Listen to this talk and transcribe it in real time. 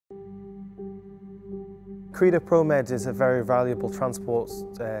Credo ProMed is a very valuable transport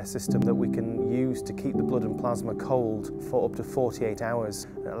system that we can use to keep the blood and plasma cold for up to 48 hours.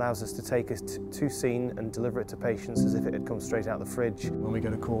 It allows us to take it to scene and deliver it to patients as if it had come straight out of the fridge. When we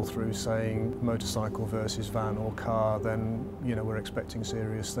get a call through saying motorcycle versus van or car, then we're expecting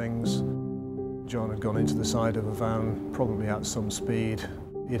serious things. John had gone into the side of a van, probably at some speed.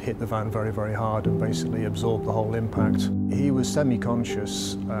 He'd hit the van very, very hard and basically absorbed the whole impact. He was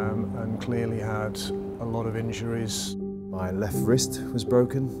semi-conscious and clearly had a lot of injuries. My left wrist was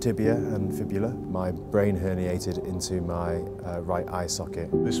broken, tibia and fibula. My brain herniated into my right eye socket.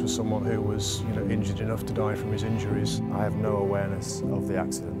 This was someone who was injured enough to die from his injuries. I have no awareness of the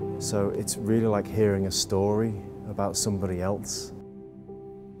accident, so it's really like hearing a story about somebody else.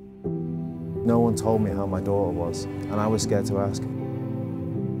 No one told me how my daughter was, and I was scared to ask.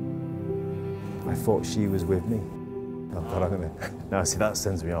 I thought she was with me. Oh God, I'm gonna... Now see, that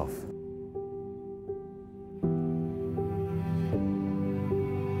sends me off.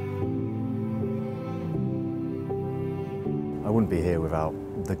 I wouldn't be here without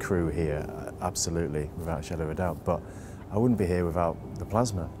the crew here, absolutely, without a shadow of a doubt, but I wouldn't be here without the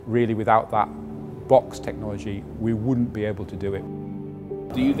plasma. Really, without that box technology, we wouldn't be able to do it.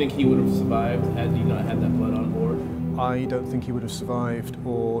 Do you think he would have survived had he not had that blood on board? I don't think he would have survived,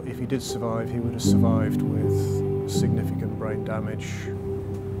 or if he did survive, he would have survived with significant brain damage.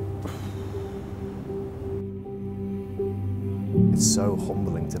 It's so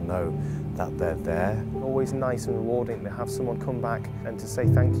humbling to know that they're there. Always nice and rewarding to have someone come back and to say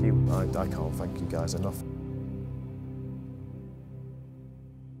thank you. I can't thank you guys enough.